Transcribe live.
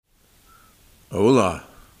Hola.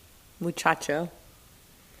 Muchacho.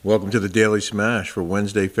 Welcome to the Daily Smash for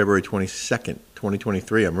Wednesday, February 22nd,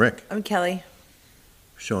 2023. I'm Rick. I'm Kelly.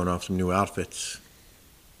 Showing off some new outfits.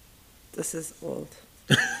 This is old.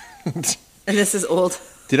 And this is old.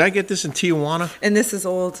 Did I get this in Tijuana? And this is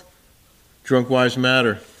old. Drunk Wives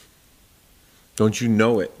Matter. Don't you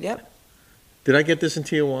know it? Yep. Did I get this in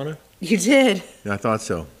Tijuana? You did. Yeah, I thought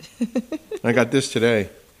so. I got this today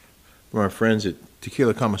from our friends at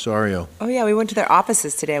Tequila Comisario. Oh, yeah. We went to their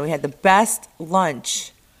offices today. We had the best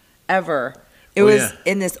lunch ever. It was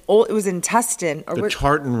in this old, it was in Tustin. The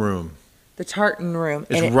Tartan Room. The Tartan Room.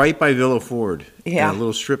 It's right by Villa Ford. Yeah. In a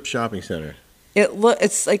little strip shopping center.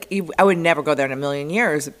 It's like, I would never go there in a million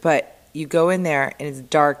years, but you go in there and it's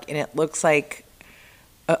dark and it looks like,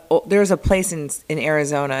 there's a place in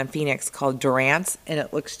Arizona, in Phoenix, called Durant's, and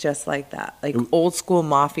it looks just like that. Like old school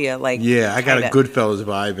mafia. Yeah, I got a Goodfellas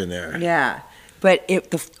vibe in there. Yeah. But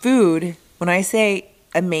the food, when I say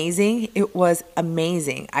amazing, it was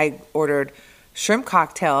amazing. I ordered shrimp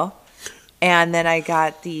cocktail, and then I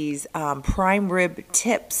got these prime rib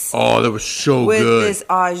tips. Oh, that was so with good. With this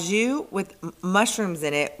au jus with mushrooms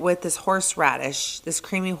in it, with this horseradish, this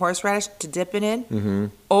creamy horseradish to dip it in. Mm-hmm.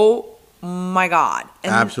 Oh my God!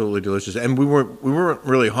 And absolutely delicious. And we weren't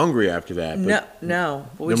really hungry after that. No.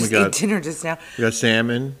 We just ate dinner just now. We got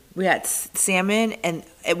salmon. We had salmon and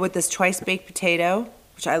with this twice baked potato,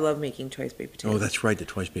 which I love making twice baked potatoes. Oh, that's right, the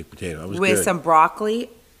twice baked potato. That was with good. some broccoli.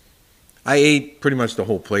 I ate pretty much the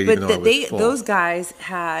whole plate, even though I was full. Those guys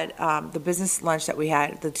had the business lunch that we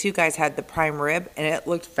had. The two guys had the prime rib, and it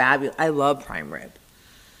looked fabulous. I love prime rib.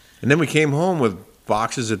 And then we came home with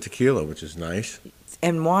boxes of tequila, which is nice.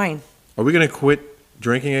 And wine. Are we going to quit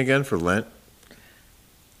drinking again for Lent?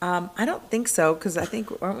 I don't think so, because I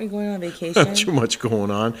think, aren't we going on vacation? Too much going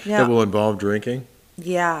on that will involve drinking?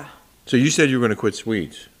 Yeah. So you said you were going to quit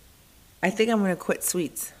sweets. I think I'm going to quit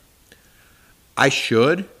sweets. I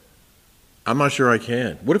should. I'm not sure I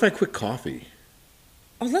can. What if I quit coffee?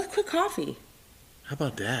 Oh, let's quit coffee. How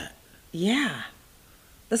about that? Yeah.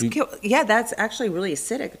 That's actually really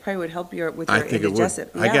acidic. It probably would help with your indigestive.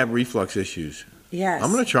 I got reflux issues. Yes.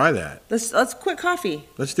 I'm going to try that. Let's quit coffee.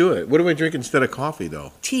 Let's do it. What do I drink instead of coffee,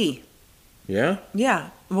 though? Tea. Yeah? Yeah.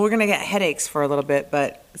 We're going to get headaches for a little bit,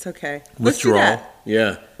 but it's okay. Withdrawal. Let's do that.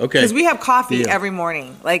 Yeah. Okay. Because we have coffee every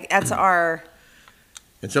morning. Like, that's our...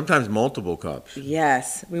 And sometimes multiple cups.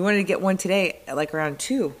 Yes. We wanted to get one today at like around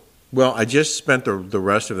 2. Well, I just spent the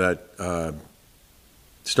rest of that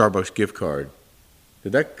Starbucks gift card.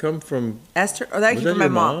 Did that come from Esther? Or that came from my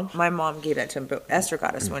mom. Mom's? My mom gave that to him, but Esther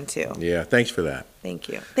got us one too. Yeah, thanks for that. Thank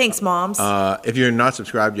you. Thanks, moms. If you're not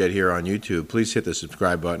subscribed yet here on YouTube, please hit the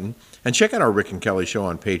subscribe button. And check out our Rick and Kelly show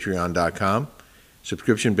on patreon.com.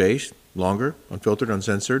 Subscription-based, longer, unfiltered,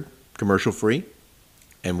 uncensored, commercial-free.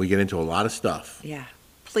 And we get into a lot of stuff. Yeah.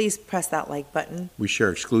 Please press that like button. We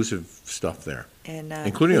share exclusive stuff there. And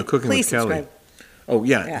including a Cooking with Kelly. Subscribe. Oh,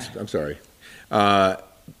 yeah. I'm sorry.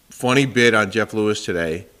 Funny bit on Jeff Lewis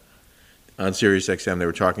today on SiriusXM. They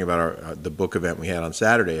were talking about the book event we had on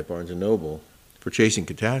Saturday at Barnes & Noble for Chasing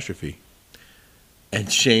Catastrophe.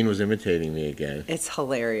 And Shane was imitating me again. It's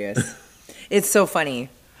hilarious. It's so funny.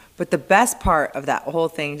 But the best part of that whole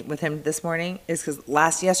thing with him this morning is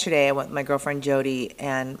because yesterday I went with my girlfriend Jody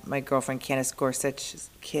and my girlfriend Candace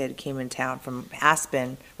Gorsuch's kid came in town from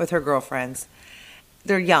Aspen with her girlfriends.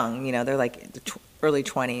 They're young, they're like early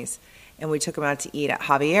 20s. And we took them out to eat at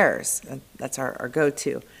Javier's. That's our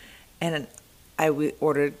go-to. And we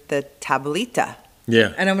ordered the tablita.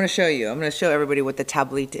 Yeah. And I'm going to show you. I'm going to show everybody what the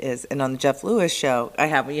tablita is. And on the Jeff Lewis show,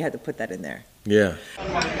 you had to put that in there. Yeah.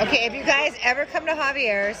 Okay, if you guys ever come to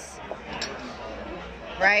Javier's,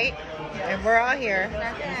 right? And we're all here.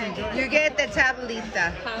 You get the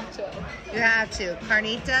tablita. You have to.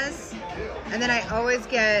 Carnitas. And then I always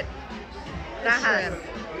get shrimp.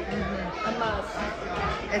 Mm-hmm. A must.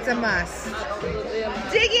 It's a must. Absolutely a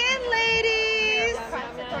must. Dig in, ladies.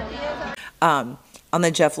 On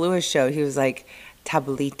the Jeff Lewis show, he was like,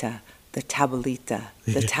 tablita, the tablita,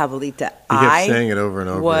 the tablita. He kept saying it over and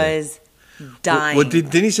over. Was dying. Well,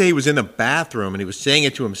 didn't he say he was in the bathroom and he was saying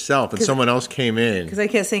it to himself and someone else came in? Because I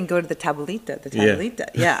kept saying, go to the tablita, the tablita.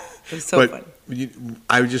 Yeah, it was so fun.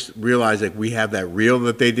 I just realized we have that reel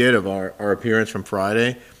that they did of our appearance from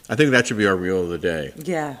Friday. I think that should be our reel of the day.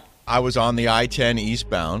 Yeah. I was on the I-10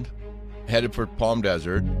 eastbound, headed for Palm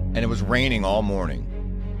Desert, and it was raining all morning.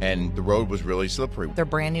 And the road was really slippery. Their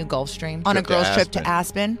brand new Gulfstream on a girls' trip to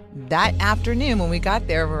Aspen. That afternoon when we got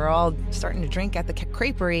there, we were all starting to drink at the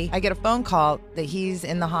creperie. I get a phone call that he's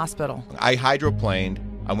in the hospital. I hydroplaned.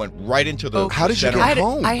 I went right into the How did you get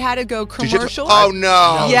home? I had to go commercial. Oh,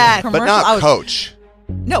 no. Yes. But not coach.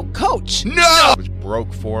 No, coach. No! I was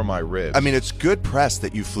broke for my ribs. I mean, it's good press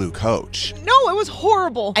that you flew coach. No, it was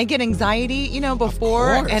horrible. I get anxiety,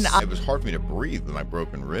 before. course. And it was hard for me to breathe with my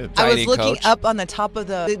broken ribs. I was Tiny looking coach. up on the top of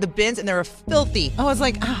the bins, and they were filthy. I was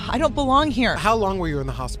like, I don't belong here. How long were you in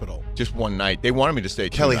the hospital? Just one night. They wanted me to stay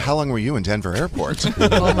 2 Kelly, nights. how long were you in Denver Airport?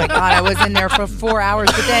 Oh my God, I was in there for 4 hours,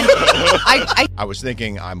 but then I was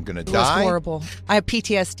thinking I'm going to it was die. horrible. I have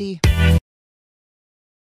PTSD.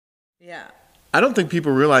 Yeah. I don't think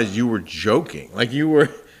people realize you were joking. Like you were.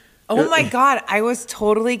 Oh my God, I was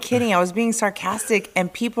totally kidding. I was being sarcastic,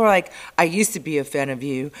 and people are like, I used to be a fan of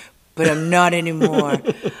you, but I'm not anymore.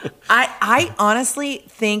 I honestly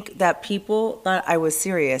think that people thought I was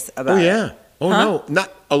serious about it. Oh yeah. Oh no.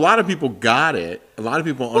 Not a lot of people got it. A lot of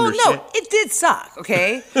people Well, understand. no, it did suck,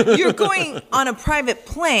 okay? You're going on a private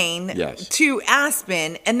plane Yes. to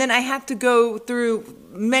Aspen, and then I had to go through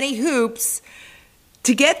many hoops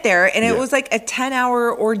to get there, and it Yeah. was like a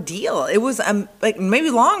 10-hour ordeal. It was like maybe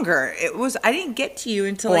longer. I didn't get to you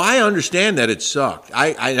until I understand that it sucked.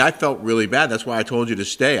 I felt really bad. That's why I told you to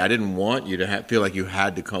stay. I didn't want you to feel like you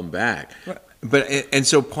had to come back. But and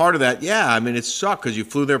so part of that, yeah, I mean, it sucked because you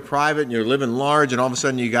flew there private and you're living large, and all of a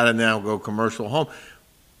sudden you got to now go commercial home.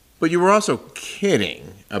 But you were also kidding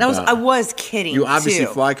about. I was kidding. You obviously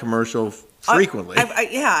too. fly commercial frequently.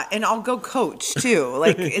 Yeah, and I'll go coach too.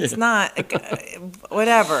 Like it's not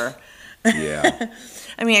whatever. Yeah.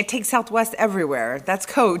 I mean, I take Southwest everywhere. That's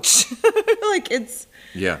coach. Like it's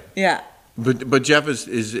Yeah. yeah. But Jeff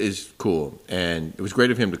is cool, and it was great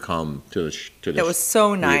of him to come to the. It was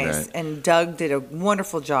so the nice, event. and Doug did a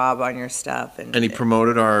wonderful job on your stuff, And he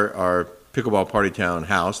promoted our Pickleball Party Town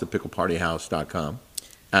house, the picklepartyhouse.com.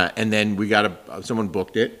 And then we got someone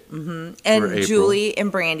booked it. And April. Julie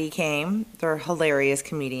and Brandy came. They're hilarious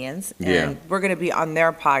comedians, and Yeah. we're going to be on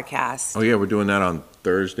their podcast Oh yeah, we're doing that on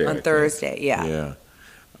Thursday. I on think. Thursday. Yeah.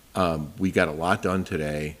 Yeah. We got a lot done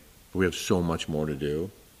today. We have so much more to do.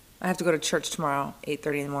 I have to go to church tomorrow,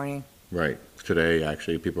 8:30 in the morning. Right. Today,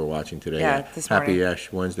 actually, people are watching today. Yeah, this Happy morning.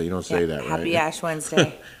 Ash Wednesday. You don't say that, right? Happy Ash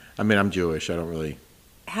Wednesday. I mean, I'm Jewish. I don't really.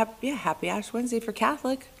 Happy Ash Wednesday for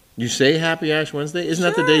Catholic. You say Happy Ash Wednesday? Isn't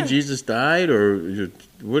that the day Jesus died, or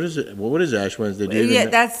what is it? What is Ash Wednesday? Do you Yeah,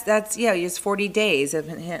 even- that's it's 40 days of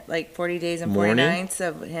him, like 40 days and 40 Mourning? nights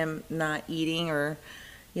of him not eating or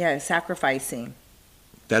sacrificing.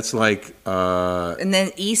 That's like And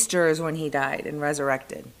then Easter is when he died and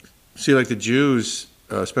resurrected. see, like the Jews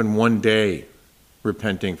spend one day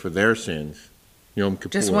repenting for their sins. Yom Kippur.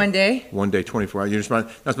 Just one day? 1 day, 24 hours. You're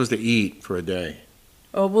not supposed to eat for a day.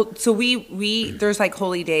 Oh well, so we there's like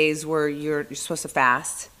holy days where you're supposed to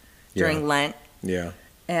fast during Yeah. Lent, Yeah.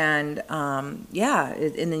 and and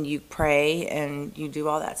then you pray and you do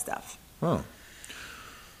all that stuff. Oh.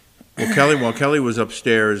 Well, while Kelly was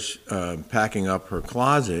upstairs packing up her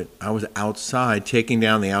closet, I was outside taking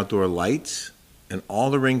down the outdoor lights and all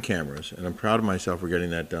the Ring cameras, and I'm proud of myself for getting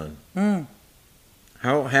that done.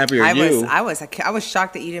 How happy are you? I was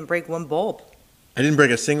shocked that you didn't break one bulb. I didn't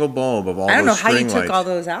break a single bulb of all I don't know those how you string took lights. all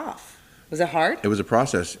those off. Was it hard? It was a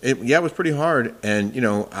process. It was pretty hard, and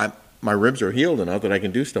my ribs are healed enough that I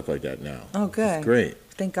can do stuff like that now. Oh, good. It's great.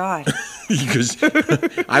 Thank God. Because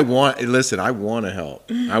I want to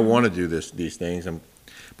help. I want to do these things.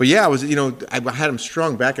 But yeah, I had them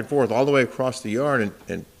strung back and forth all the way across the yard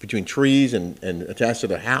and between trees and attached to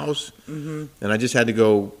the house. Mm-hmm. And I just had to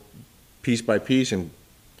go piece by piece and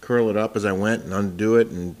curl it up as I went and undo it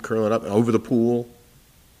and curl it up over the pool.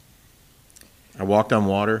 I walked on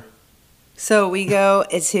water. So we go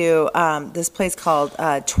to this place called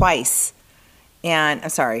Twice, and I'm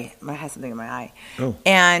sorry, I had something in my eye. Oh.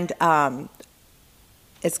 And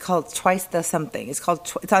it's called Twice the something. It's on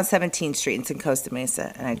 17th Street. It's in Costa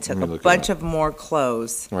Mesa, and I took Let a me look it bunch up. of more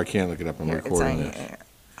clothes. Oh, I can't look it up. I'm Here, it's recording on this. here.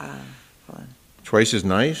 Hold on. Twice is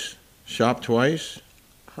nice. Shop twice.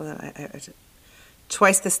 Hold on. I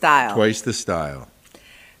Twice the style. Twice the style.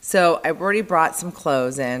 So I've already brought some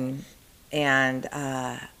clothes in, and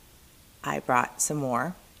I brought some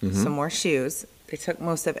more shoes. They took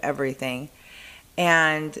most of everything,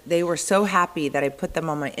 and they were so happy that I put them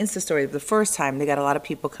on my Insta story the first time. They got a lot of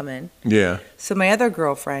people come in. Yeah. So my other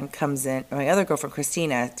girlfriend comes in, my other girlfriend,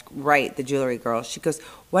 Christina, right, the jewelry girl, she goes,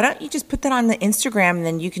 why don't you just put that on the Instagram and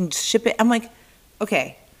then you can ship it? I'm like,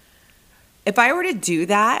 okay. If I were to do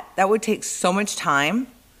that, that would take so much time.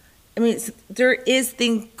 I mean, there is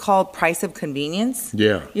thing called price of convenience.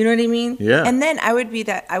 Yeah. You know what I mean? Yeah. And then I would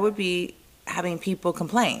be having people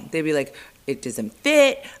complain. They'd be like, it doesn't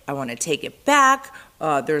fit. I want to take it back.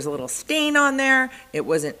 There's a little stain on there. It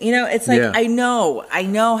wasn't, it's like, Yeah. I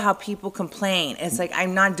know how people complain. It's like,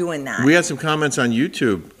 I'm not doing that. We had some comments on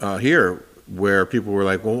YouTube here where people were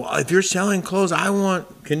like, well, if you're selling clothes,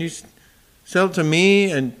 can you sell it to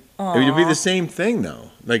me? And it would be the same thing,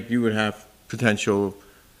 though. Like, you would have potential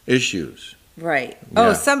issues. Right. Yeah.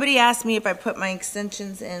 Oh, somebody asked me if I put my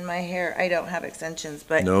extensions in my hair. I don't have extensions,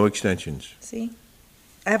 but No extensions. see,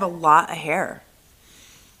 I have a lot of hair.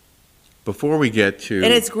 Before we get to...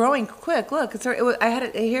 And it's growing quick. Look, I had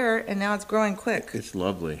it here, and now it's growing quick. It's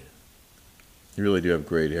lovely. You really do have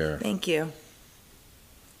great hair. Thank you.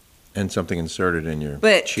 And something inserted in your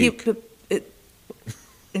But cheek.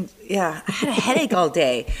 yeah, I had a headache all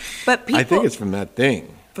day. But people, I think it's from that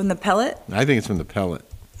thing. from the pellet. I think it's from the pellet.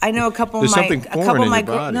 I know a couple There's of my something foreign in your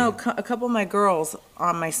body. a couple of my girls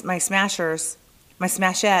on my smashers, my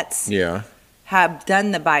smashettes Yeah, have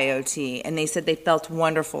done the BioT, and they said they felt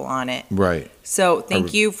wonderful on it. right. So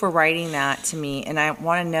thank you for writing that to me. And I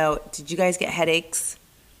want to know, did you guys get headaches?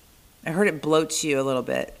 I heard it bloats you a little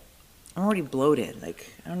bit. I'm already bloated. Like,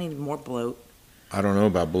 I don't need more bloat. I don't know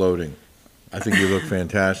about bloating. I think you look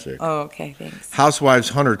fantastic. Oh, okay, thanks. Housewives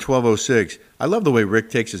Hunter 1206. I love the way Rick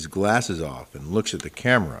takes his glasses off and looks at the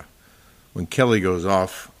camera when Kelly goes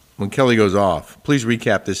off. Please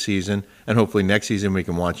recap this season, and hopefully next season we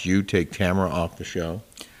can watch you take Tamara off the show.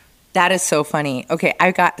 That is so funny. Okay,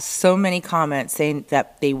 I got so many comments saying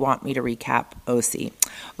that they want me to recap OC.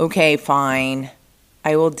 Okay, fine.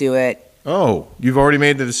 I will do it. Oh, you've already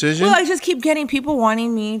made the decision? Well, I just keep getting people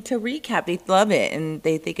wanting me to recap. They love it, and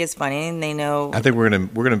they think it's funny, and they know. I think we're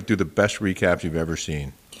gonna do the best recaps you've ever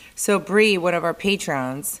seen. So Bree, one of our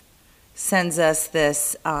patrons, sends us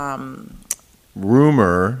this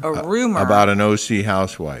Rumor about an OC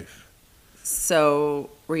housewife. So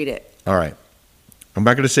read it. All right. I'm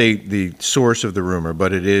not going to say the source of the rumor,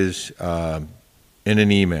 but it is in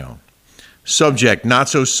an email. Subject, not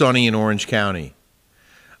so sunny in Orange County.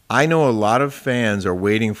 I know a lot of fans are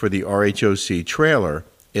waiting for the RHOC trailer.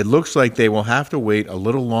 It looks like they will have to wait a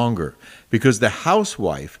little longer because the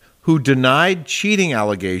housewife who denied cheating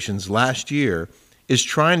allegations last year is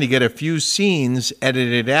trying to get a few scenes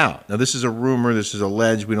edited out. Now, this is a rumor. This is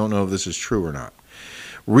alleged. We don't know if this is true or not.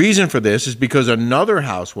 Reason for this is because another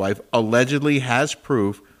housewife allegedly has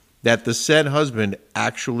proof that the said husband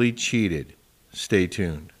actually cheated. Stay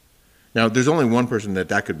tuned. Now, there's only one person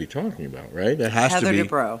that could be talking about, right? That has Heather to be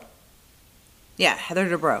Dubrow. Yeah, Heather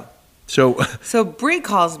Dubrow. So Bree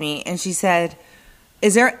calls me and she said,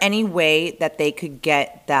 is there any way that they could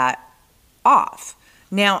get that off?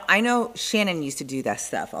 Now, I know Shannon used to do that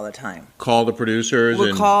stuff all the time. Call the producers.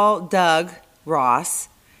 We'll call Doug Ross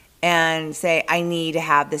and say, I need to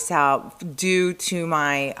have this out due to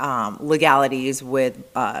my legalities with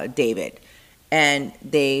David. And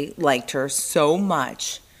they liked her so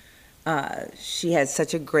much. She had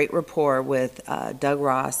such a great rapport with Doug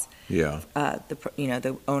Ross. Yeah.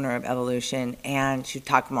 The owner of Evolution, and she'd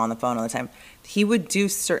talk to him on the phone all the time. He would do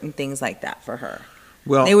certain things like that for her.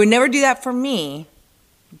 Well, they would never do that for me,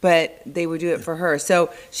 but they would do it for her. So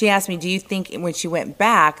she asked me, do you think when she went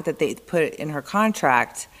back that they put it in her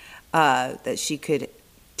contract that she could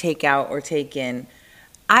take out or take in?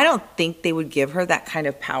 I don't think they would give her that kind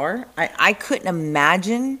of power. I couldn't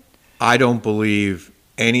imagine. I don't believe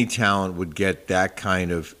any talent would get that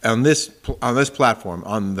kind of on this platform,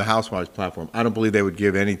 on the Housewives platform. I don't believe they would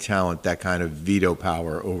give any talent that kind of veto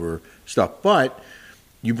power over stuff. But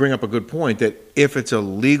you bring up a good point that if it's a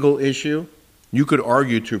legal issue, you could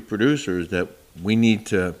argue to producers that we need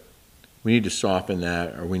to soften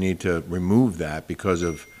that, or we need to remove that because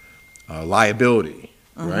of liability,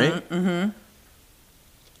 right? Mm-hmm.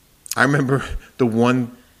 I remember the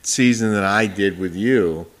one season that I did with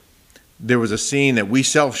you. There was a scene that we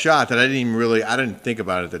self-shot that I didn't think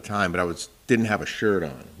about it at the time, but I didn't have a shirt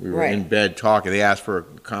on. We were in bed talking. They asked for a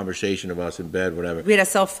conversation of us in bed, whatever. We had a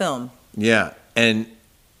self-film. Yeah, and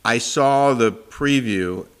I saw the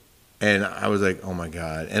preview, and I was like, oh my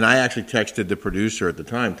God. And I actually texted the producer at the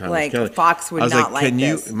time, Thomas Kelly. Fox would not like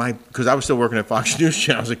this. Because I was still working at Fox News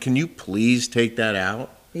Channel. I was like, can you please take that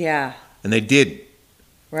out? Yeah. And they did.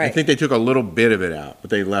 Right. I think they took a little bit of it out,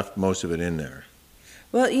 but they left most of it in there.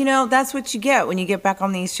 Well, that's what you get when you get back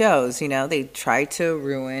on these shows. They try to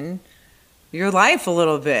ruin your life a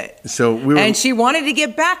little bit. And she wanted to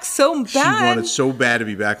get back so bad. She wanted so bad to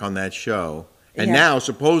be back on that show. And now,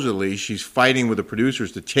 supposedly, she's fighting with the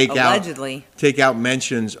producers to take out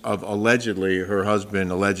mentions of allegedly her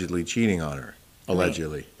husband allegedly cheating on her.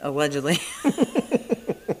 Allegedly. Right. Allegedly.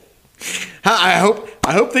 I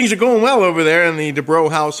hope things are going well over there in the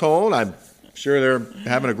Dubrow household. I'm sure they're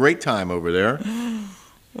having a great time over there.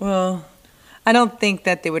 Well, I don't think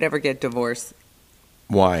that they would ever get divorced.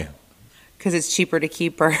 Why? Because it's cheaper to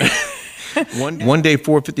keep her. One day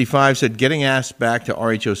 455 said, getting asked back to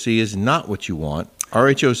RHOC is not what you want.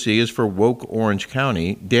 RHOC is for woke Orange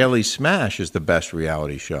County. Daily Smash is the best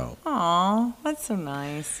reality show. Aw, that's so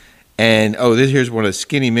nice. And, here's one of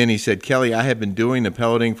Skinny Minnie said, Kelly, I have been doing the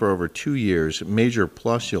pelleting for over 2 years. Major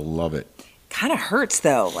plus, you'll love it. Kind of hurts,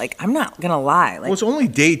 though. Like, I'm not going to lie. Like, Well, it's only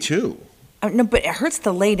day 2. no, but it hurts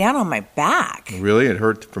to lay down on my back. Really? It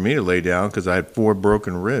hurt for me to lay down because I had 4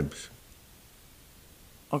 broken ribs.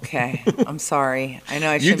 Okay, I'm sorry. I know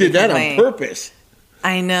I You shouldn't did be that complaining. on purpose.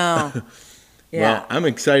 I know. Yeah. Well, I'm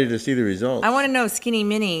excited to see the results. I want to know, Skinny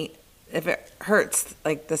Minnie, if it hurts,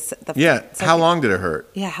 like the Yeah, how long did it hurt?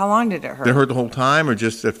 Yeah, how long did it hurt? Did it hurt the whole time or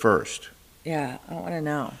just at first? Yeah, I want to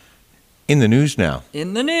know. In the news now.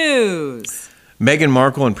 In the news. Meghan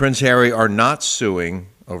Markle and Prince Harry are not suing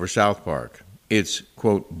over South Park. It's,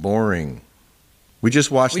 quote, boring. We just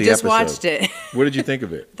watched the episode. We just watched it. What did you think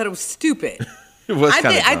of it? I thought it was stupid. It was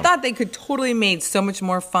kind of I thought they could totally made so much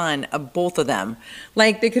more fun of both of them.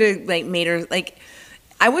 Like they could have like made her like.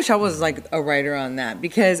 I wish I was like a writer on that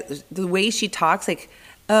because the way she talks, like,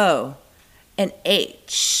 oh, an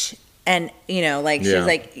H, and like she's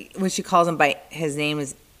like when she calls him by his name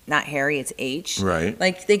is not Harry, it's H. Right.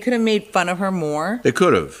 Like they could have made fun of her more. They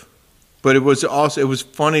could have. But it was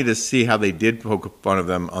funny to see how they did poke fun of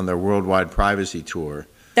them on their worldwide privacy tour.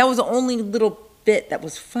 That was the only little bit that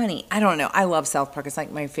was funny. I don't know. I love South Park. It's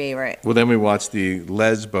like my favorite. Well, then we watched the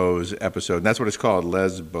Lesbos episode. And that's what it's called,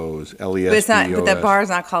 Lesbos, L-E-S-B-O-S. But it's not. But that bar is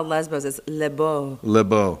not called Lesbos. It's Le Beau. Le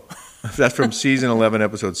Beau. That's from season 11,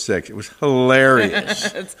 episode 6. It was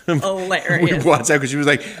hilarious. It's hilarious. We watched that because she was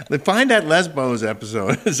like, find that Lesbos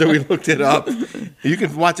episode. So we looked it up. You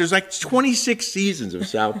can watch. There's like 26 seasons of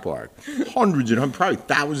South Park. Hundreds and probably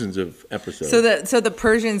thousands of episodes. So the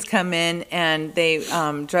Persians come in and they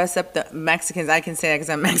dress up the Mexicans. I can say that because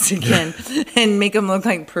I'm Mexican and make them look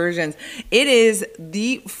like Persians. It is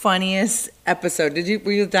the funniest episode.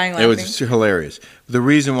 Were you dying laughing? It was hilarious. The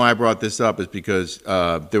reason why I brought this up is because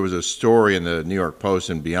there was a story in the New York Post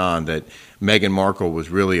and beyond that Meghan Markle was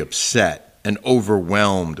really upset and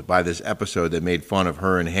overwhelmed by this episode that made fun of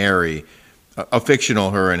her and Harry, a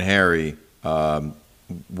fictional her and Harry,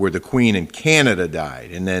 where the Queen in Canada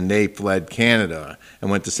died. And then they fled Canada and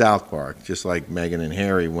went to South Park, just like Meghan and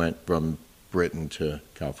Harry went from Britain to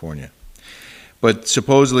California. But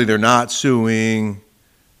supposedly they're not suing.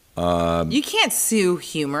 You can't sue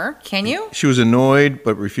humor, can you? She was annoyed,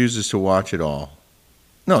 but refuses to watch it all.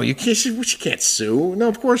 No, you can't. She can't sue. No,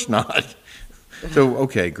 of course not. So,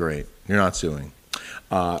 okay, great. You're not suing.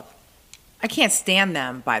 I can't stand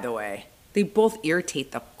them, by the way. They both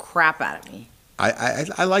irritate the crap out of me.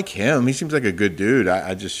 I like him. He seems like a good dude.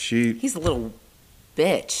 He's a little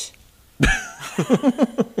bitch.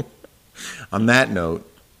 On that note,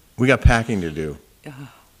 we got packing to do.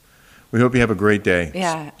 We hope you have a great day.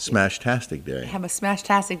 Yeah. Smash-tastic day. Have a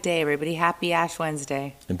smash-tastic day, everybody. Happy Ash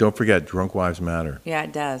Wednesday. And don't forget, drunk wives matter. Yeah,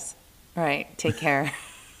 it does. All right. Take care.